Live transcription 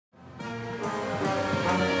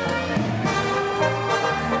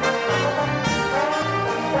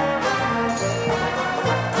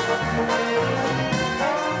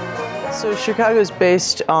Chicago is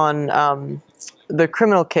based on the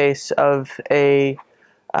criminal case of a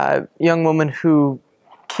young woman who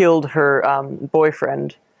killed her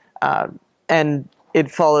boyfriend, and it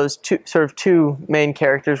follows two main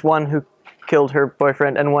characters, one who killed her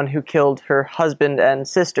boyfriend and one who killed her husband and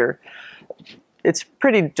sister. It's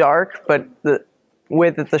pretty dark, but the way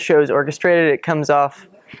that the show is orchestrated, it comes off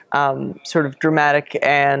sort of dramatic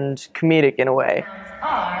and comedic in a way.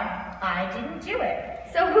 I didn't do it.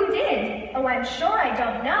 So who did? Oh, I'm sure I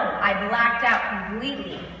don't know. I blacked out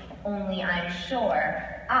completely. Only I'm sure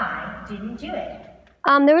I didn't do it.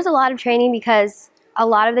 There was a lot of training because a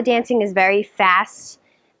lot of the dancing is very fast,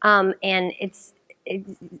 and you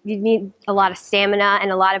need a lot of stamina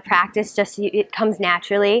and a lot of practice. It comes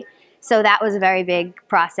naturally. So that was a very big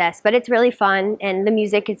process, but it's really fun, and the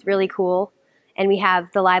music is really cool, and we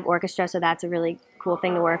have the live orchestra, so that's a really cool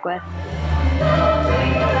thing to work with.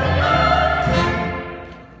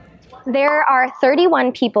 There are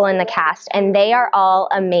 31 people in the cast, and they are all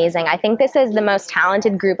amazing. I think this is the most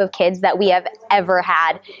talented group of kids that we have ever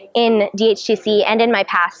had in DHTC and in my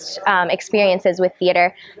past experiences with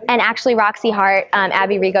theater. And actually Roxy Hart,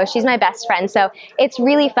 Abby Rigo, she's my best friend, so it's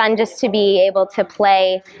really fun just to be able to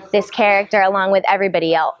play this character along with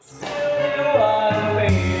everybody else.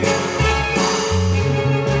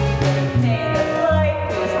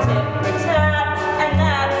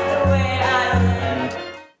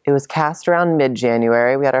 It was cast around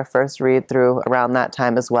mid-January. We had our first read-through around that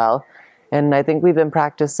time as well. And I think we've been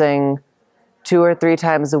practicing 2 or 3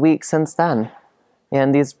 times a week since then.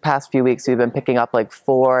 And these past few weeks we've been picking up like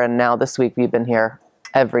 4, and now this week we've been here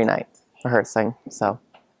every night rehearsing. So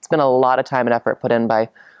it's been a lot of time and effort put in by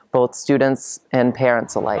both students and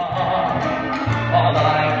parents alike. All that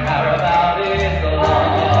I care about is the law.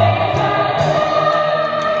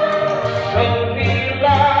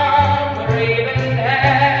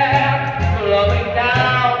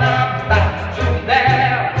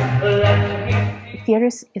 Theater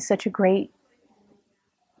is such a great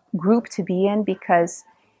group to be in because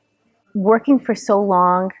working for so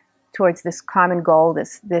long towards this common goal,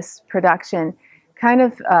 this production, kind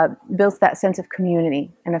of builds that sense of community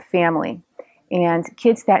and a family. And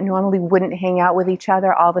kids that normally wouldn't hang out with each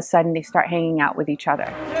other, all of a sudden they start hanging out with each other.